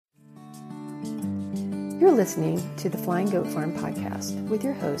You're listening to the Flying Goat Farm podcast with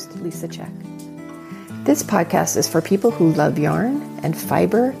your host, Lisa Check. This podcast is for people who love yarn and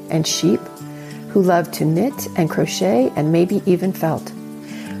fiber and sheep, who love to knit and crochet and maybe even felt.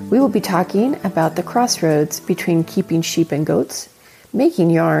 We will be talking about the crossroads between keeping sheep and goats, making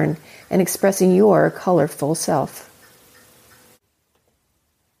yarn, and expressing your colorful self.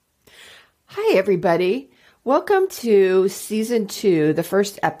 Hi, everybody. Welcome to Season 2, the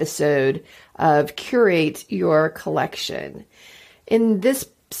first episode of Curate Your Collection. In this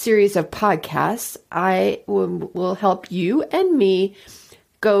series of podcasts, I will help you and me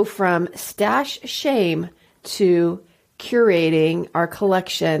go from stash shame to curating our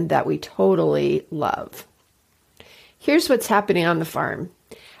collection that we totally love. Here's what's happening on the farm.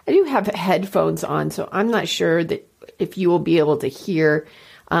 I do have headphones on, so I'm not sure that if you will be able to hear.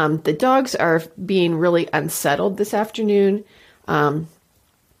 The dogs are being really unsettled this afternoon.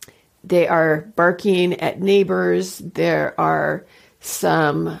 They are barking at neighbors. There are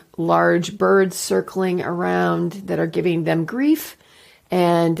some large birds circling around that are giving them grief.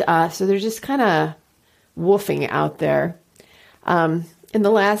 And so they're just kind of woofing out there. In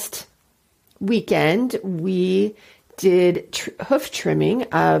the last weekend, we did hoof trimming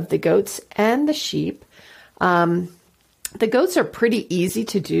of the goats and the sheep. The goats are pretty easy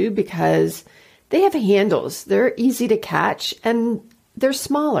to do because they have handles. They're easy to catch and they're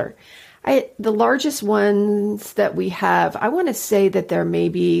smaller. The largest ones that we have, I want to say that they're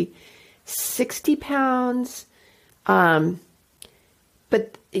maybe 60 pounds. But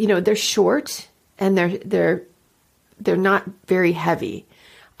they're short and they're not very heavy.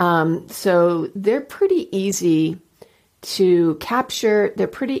 So they're pretty easy to capture. They're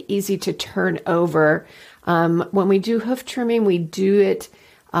pretty easy to turn over. When we do hoof trimming, we do it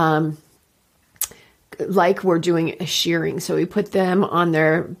like we're doing a shearing. So we put them on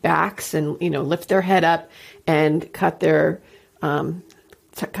their backs and, lift their head up and cut their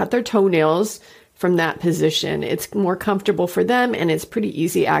toenails from that position. It's more comfortable for them and it's pretty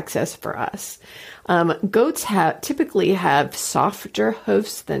easy access for us. Goats typically have softer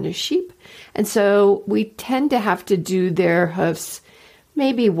hoofs than a sheep. And so we tend to have to do their hoofs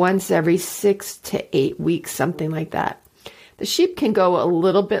maybe once every 6 to 8 weeks, something like that. The sheep can go a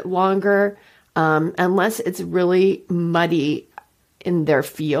little bit longer unless it's really muddy in their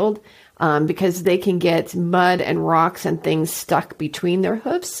field because they can get mud and rocks and things stuck between their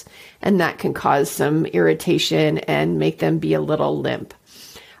hoofs, and that can cause some irritation and make them be a little limp.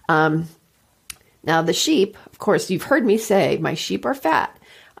 Now the sheep, of course, you've heard me say my sheep are fat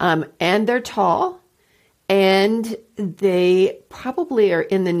and they're tall. And they probably are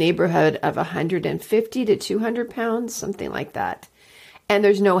in the neighborhood of 150 to 200 pounds, something like that. And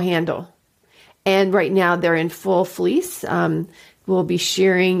there's no handle. And right now they're in full fleece. We'll be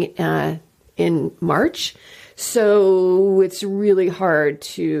shearing in March. So it's really hard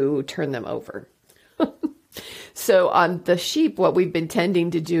to turn them over. So on the sheep, what we've been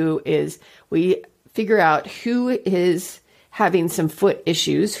tending to do is we figure out who is having some foot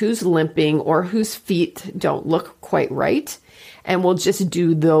issues, who's limping, or whose feet don't look quite right. And we'll just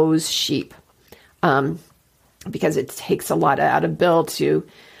do those sheep because it takes a lot out of Bill to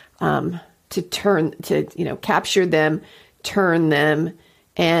capture them, turn them,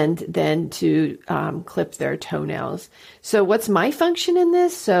 and then to clip their toenails. So what's my function in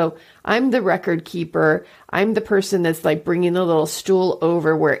this? So I'm the record keeper. I'm the person that's like bringing the little stool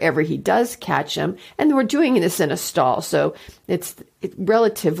over wherever he does catch them. And we're doing this in a stall. So it's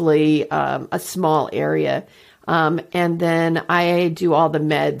relatively a small area. And then I do all the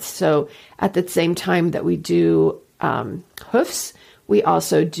meds. So at the same time that we do hoofs, we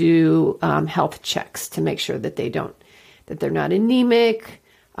also do health checks to make sure that they're not anemic,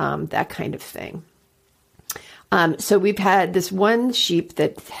 that kind of thing. So we've had this one sheep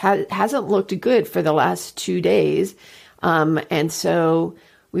that hasn't looked good for the last 2 days. And so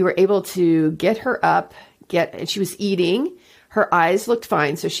we were able to get her up, and she was eating. Her eyes looked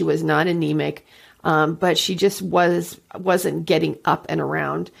fine, so she was not anemic. But she just wasn't getting up and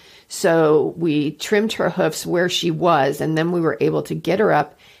around. So we trimmed her hoofs where she was, and then we were able to get her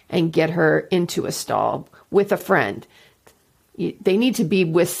up and get her into a stall with a friend. They need to be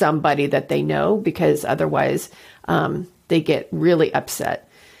with somebody that they know because otherwise they get really upset.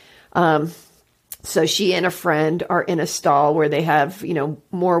 So she and a friend are in a stall where they have,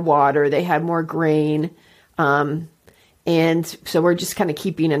 more water, they have more grain. And so we're just kind of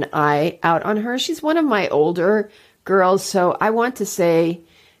keeping an eye out on her. She's one of my older girls. So I want to say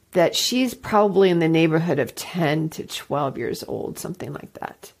that she's probably in the neighborhood of 10 to 12 years old, something like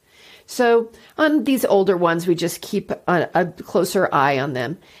that. So on these older ones, we just keep a closer eye on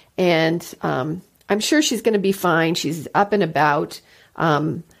them. And I'm sure she's going to be fine. She's up and about.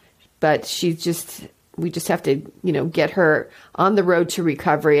 But we just have to, get her on the road to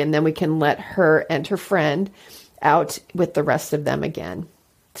recovery, and then we can let her and her friend out with the rest of them again.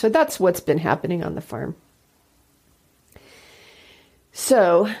 So that's what's been happening on the farm.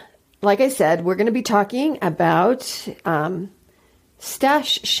 So, like I said, we're going to be talking about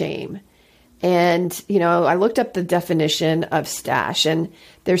stash shame. And, I looked up the definition of stash, and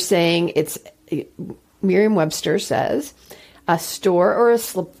they're saying Merriam-Webster says, a store or a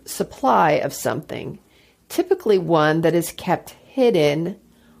supply of something, typically one that is kept hidden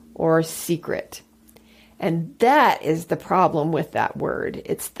or secret. And that is the problem with that word.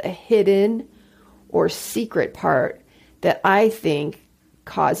 It's the hidden or secret part that I think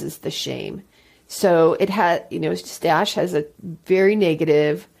causes the shame. So it has, stash has a very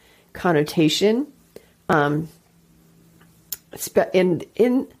negative connotation. In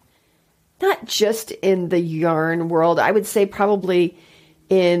not just in the yarn world, I would say probably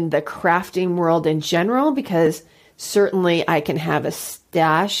in the crafting world in general, because certainly I can have a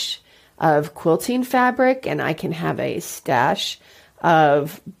stash of quilting fabric, and I can have a stash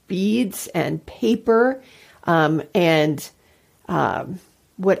of beads and paper, and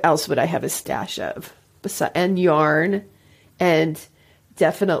what else would I have a stash of? And yarn, and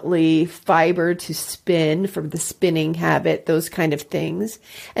definitely fiber to spin from the spinning habit, those kind of things.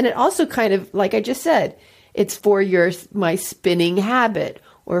 And it also kind of, like I just said, it's for my spinning habit,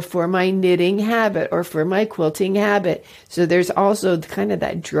 or for my knitting habit, or for my quilting habit. So there's also kind of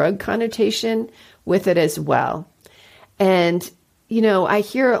that drug connotation with it as well. And, I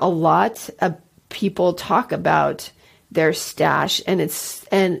hear a lot of people talk about their stash, and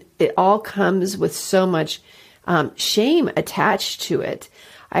it all comes with so much shame attached to it.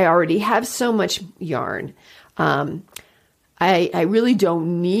 I already have so much yarn. I really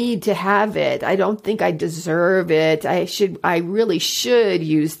don't need to have it. I don't think I deserve it. I really should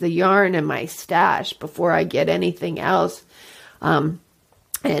use the yarn in my stash before I get anything else. And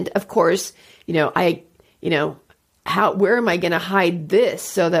of course, where am I going to hide this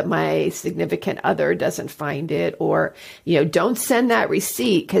so that my significant other doesn't find it? Or, don't send that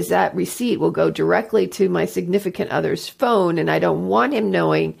receipt, because that receipt will go directly to my significant other's phone, and I don't want him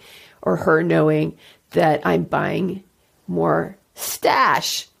knowing or her knowing that I'm buying more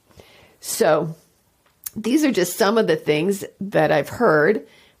stash. So these are just some of the things that I've heard,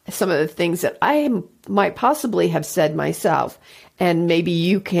 some of the things that I might possibly have said myself, and maybe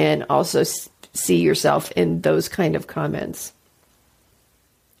you can also see yourself in those kind of comments.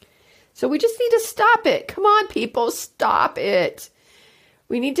 So we just need to stop it. Come on, people, stop it.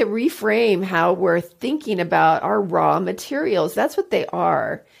 We need to reframe how we're thinking about our raw materials. That's what they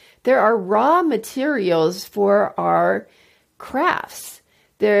are. There are raw materials for our crafts.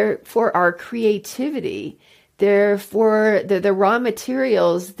 They're for our creativity. They're for the raw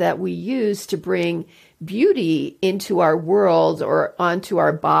materials that we use to bring beauty into our world or onto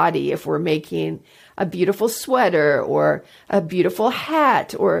our body. If we're making a beautiful sweater or a beautiful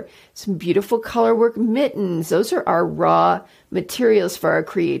hat or some beautiful colorwork mittens, those are our raw materials for our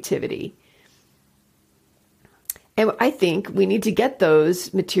creativity. And I think we need to get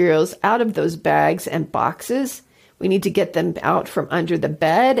those materials out of those bags and boxes. We need to get them out from under the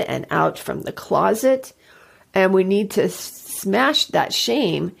bed and out from the closet. And we need to smash that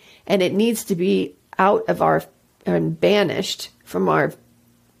shame, and it needs to be out of and banished from our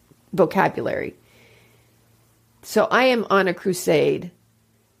vocabulary. So I am on a crusade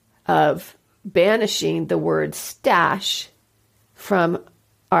of banishing the word stash from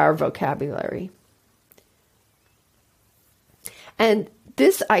our vocabulary. And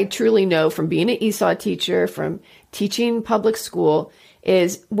this I truly know from being an ESOL teacher, from teaching public school,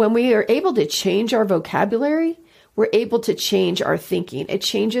 is when we are able to change our vocabulary, we're able to change our thinking. It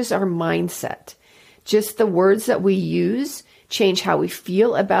changes our mindset. Just the words that we use change how we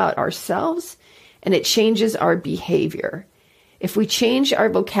feel about ourselves, and it changes our behavior. If we change our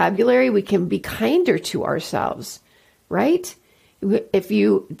vocabulary, we can be kinder to ourselves, right? If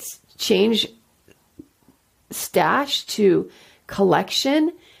you change stash to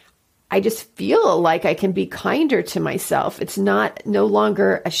collection, I just feel like I can be kinder to myself. It's no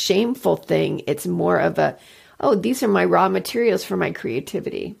longer a shameful thing. It's more of these are my raw materials for my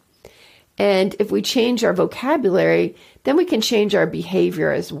creativity. And if we change our vocabulary, then we can change our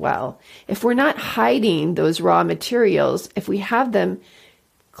behavior as well. If we're not hiding those raw materials, if we have them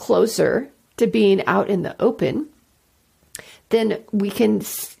closer to being out in the open, then we can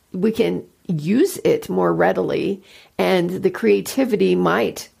use it more readily, and the creativity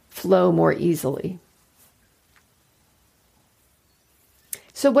might flow more easily.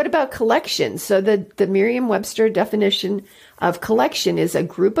 So what about collection? So the Merriam-Webster definition of collection is a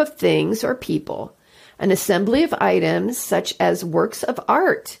group of things or people, an assembly of items such as works of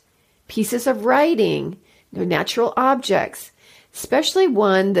art, pieces of writing, natural objects, especially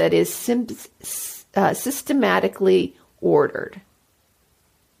one that is systematically ordered.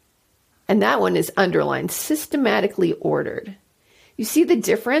 And that one is underlined, systematically ordered. You see the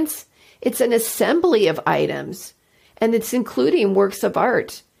difference? It's an assembly of items, and it's including works of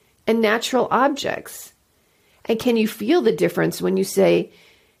art and natural objects. And can you feel the difference when you say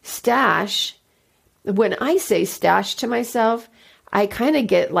stash? When I say stash to myself, I kind of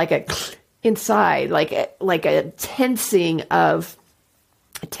get like a inside, like a tensing of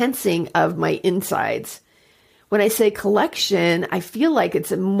my insides. When I say collection, I feel like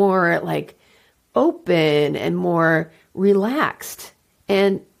it's more like open and more relaxed.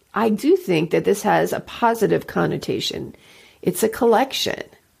 And I do think that this has a positive connotation. It's a collection.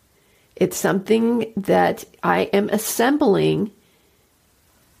 It's something that I am assembling,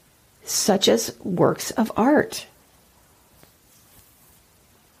 such as works of art.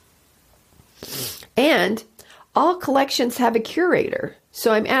 And all collections have a curator.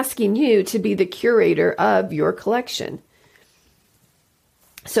 So I'm asking you to be the curator of your collection.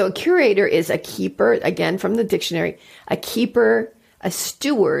 So a curator is a keeper, again from the dictionary, a keeper, a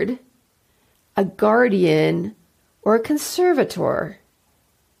steward, a guardian, or a conservator.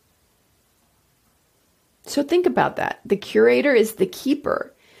 So think about that. The curator is the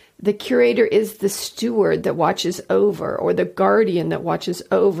keeper. The curator is the steward that watches over, or the guardian that watches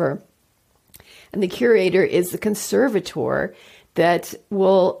over. And the curator is the conservator that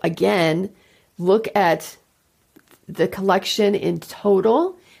will, again, look at the collection in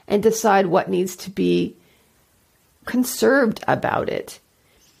total and decide what needs to be conserved about it.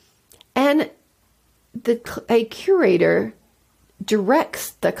 And a curator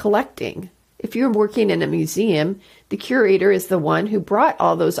directs the collecting. If you're working in a museum, the curator is the one who brought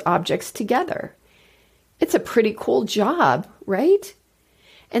all those objects together. It's a pretty cool job, right?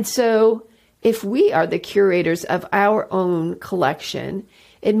 And so if we are the curators of our own collection,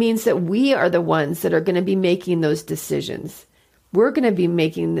 it means that we are the ones that are going to be making those decisions. We're going to be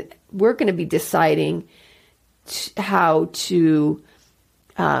deciding how to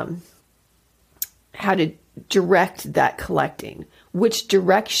direct that collecting. Which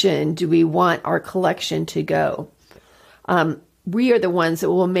direction do we want our collection to go? We are the ones that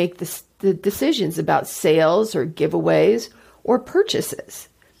will make the decisions about sales or giveaways or purchases,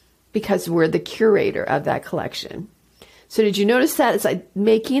 because we're the curator of that collection. So did you notice that? It's like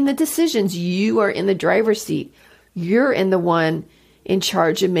making the decisions. You are in the driver's seat. You're in the one in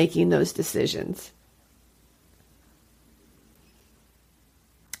charge of making those decisions.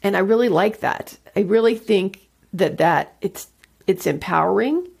 And I really like that. I really think that it's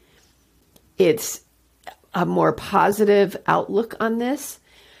empowering. It's a more positive outlook on this.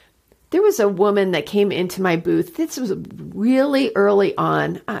 There was a woman that came into my booth. This was really early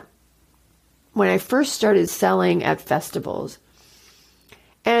on when I first started selling at festivals.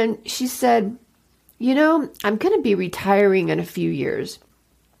 And she said, I'm going to be retiring in a few years.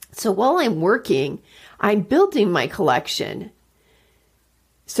 So while I'm working, I'm building my collection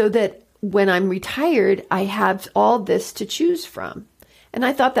so that when I'm retired, I have all this to choose from. And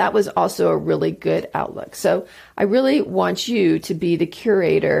I thought that was also a really good outlook. So I really want you to be the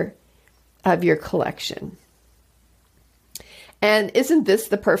curator of your collection. And isn't this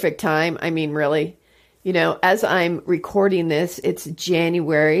the perfect time? I mean, really, as I'm recording this, it's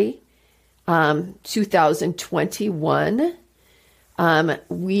January 2021.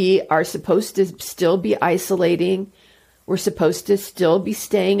 We are supposed to still be isolating. We're supposed to still be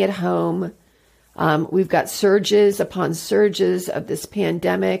staying at home. We've got surges upon surges of this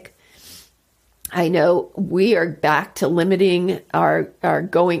pandemic. I know we are back to limiting our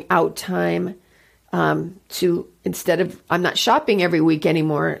going out time to, instead of, I'm not shopping every week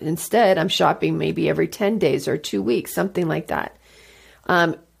anymore. Instead, I'm shopping maybe every 10 days or 2 weeks, something like that.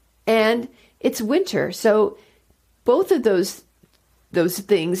 And it's winter. So both of those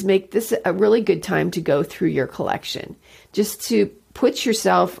things make this a really good time to go through your collection. Just to put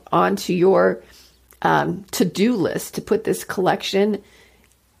yourself onto your to-do list, to put this collection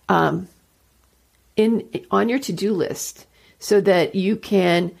on your to-do list so that you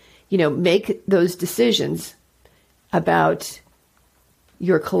can, make those decisions about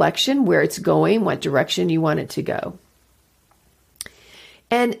your collection, where it's going, what direction you want it to go.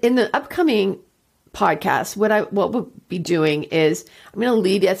 And in the upcoming podcast, what we'll be doing is I'm going to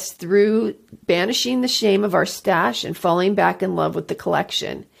lead us through banishing the shame of our stash and falling back in love with the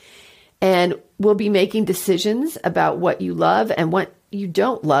collection. And we'll be making decisions about what you love and what you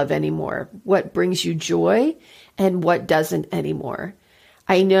don't love anymore, what brings you joy and what doesn't anymore.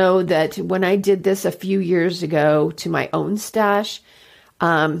 I know that when I did this a few years ago to my own stash,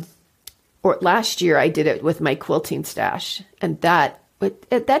 or last year I did it with my quilting stash, and that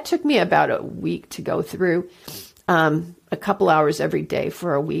took me about a week to go through, a couple hours every day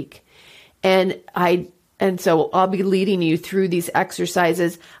for a week. And so I'll be leading you through these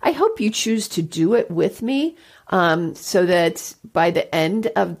exercises. I hope you choose to do it with me, so that by the end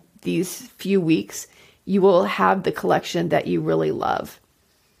of these few weeks, you will have the collection that you really love.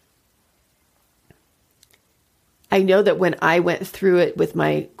 I know that when I went through it with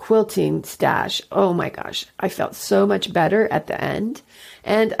my quilting stash, oh my gosh, I felt so much better at the end.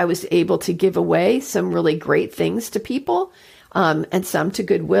 And I was able to give away some really great things to people, and some to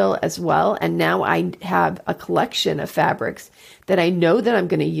Goodwill as well. And now I have a collection of fabrics that I know that I'm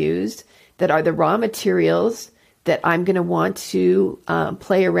going to use, that are the raw materials that I'm going to want to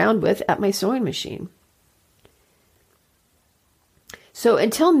play around with at my sewing machine. So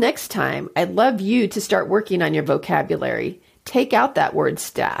until next time, I'd love you to start working on your vocabulary. Take out that word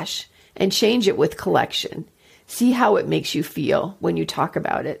stash and change it with collection. See how it makes you feel when you talk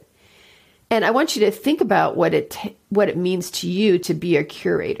about it. And I want you to think about what it means to you to be a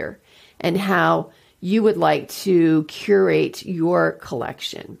curator and how you would like to curate your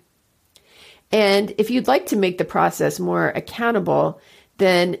collection. And if you'd like to make the process more accountable,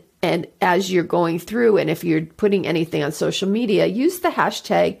 and as you're going through, and if you're putting anything on social media, use the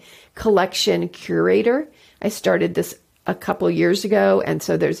hashtag collection curator. I started this a couple years ago, and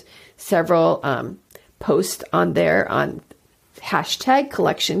so there's several posts on there on hashtag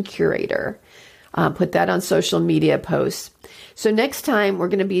collection curator. Put that on social media posts. So next time we're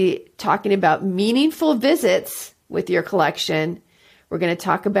going to be talking about meaningful visits with your collection. We're going to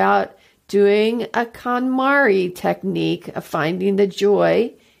talk about doing a KonMari technique of finding the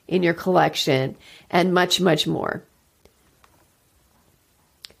joy in your collection, and much, much more.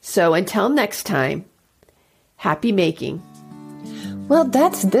 So until next time, happy making. Well,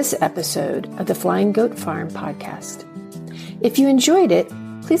 that's this episode of the Flying Goat Farm podcast. If you enjoyed it,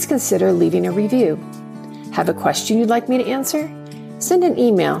 please consider leaving a review. Have a question you'd like me to answer? Send an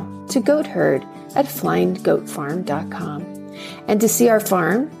email to goatHerd@flyinggoatfarm.com. And to see our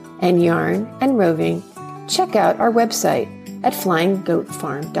farm and yarn and roving, check out our website at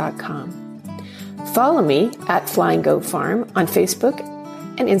flyinggoatfarm.com. Follow me at Flying Goat Farm on Facebook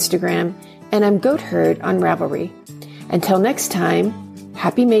and Instagram, and I'm Goat Herd on Ravelry. Until next time,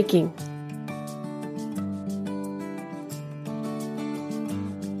 happy making.